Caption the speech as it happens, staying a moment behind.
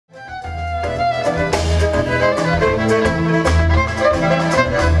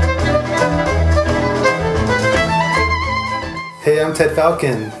Hey, I'm Ted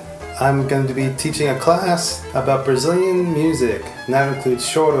Falcon. I'm going to be teaching a class about Brazilian music, and that includes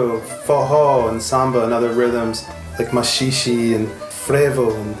choro, forró, and samba and other rhythms like machixe and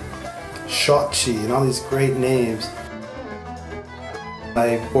frevo and shotchi and all these great names.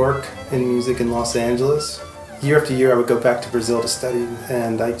 I work in music in Los Angeles. Year after year I would go back to Brazil to study,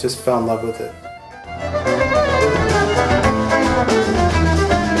 and I just fell in love with it.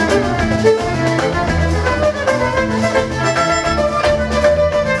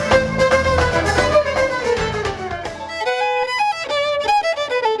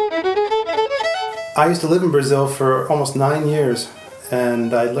 I used to live in Brazil for almost 9 years,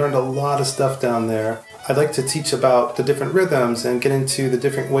 and I learned a lot of stuff down there. I'd like to teach about the different rhythms and get into the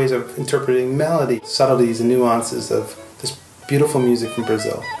different ways of interpreting melody, subtleties and nuances of this beautiful music from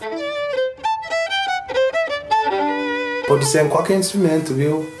Brazil. Pode ser em qualquer instrumento,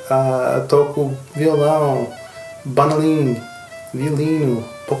 viu? Toco violão, bandolim, violino,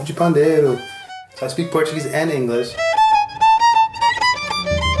 pouco de pandeiro. So I speak Portuguese and English.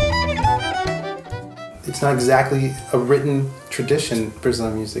 It's not exactly a written tradition,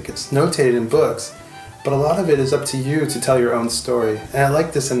 Brazilian music. It's notated in books, but a lot of it is up to you to tell your own story. And I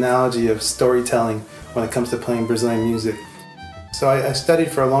like this analogy of storytelling when it comes to playing Brazilian music. So I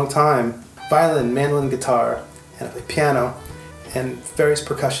studied for a long time violin, mandolin, guitar, and I play piano and various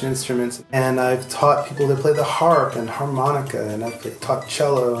percussion instruments. And I've taught people to play the harp and harmonica, and I've taught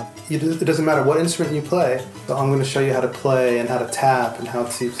cello. It doesn't matter what instrument you play, so I'm going to show you how to play and how to tap and how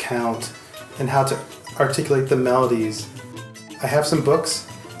to count and how to articulate the melodies. I have some books.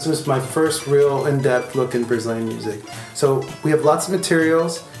 This was my first real in-depth look in Brazilian music. So we have lots of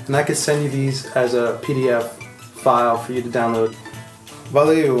materials, and I could send you these as a PDF file for you to download.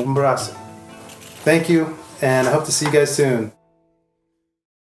 Valeu, abraço. Thank you, and I hope to see you guys soon.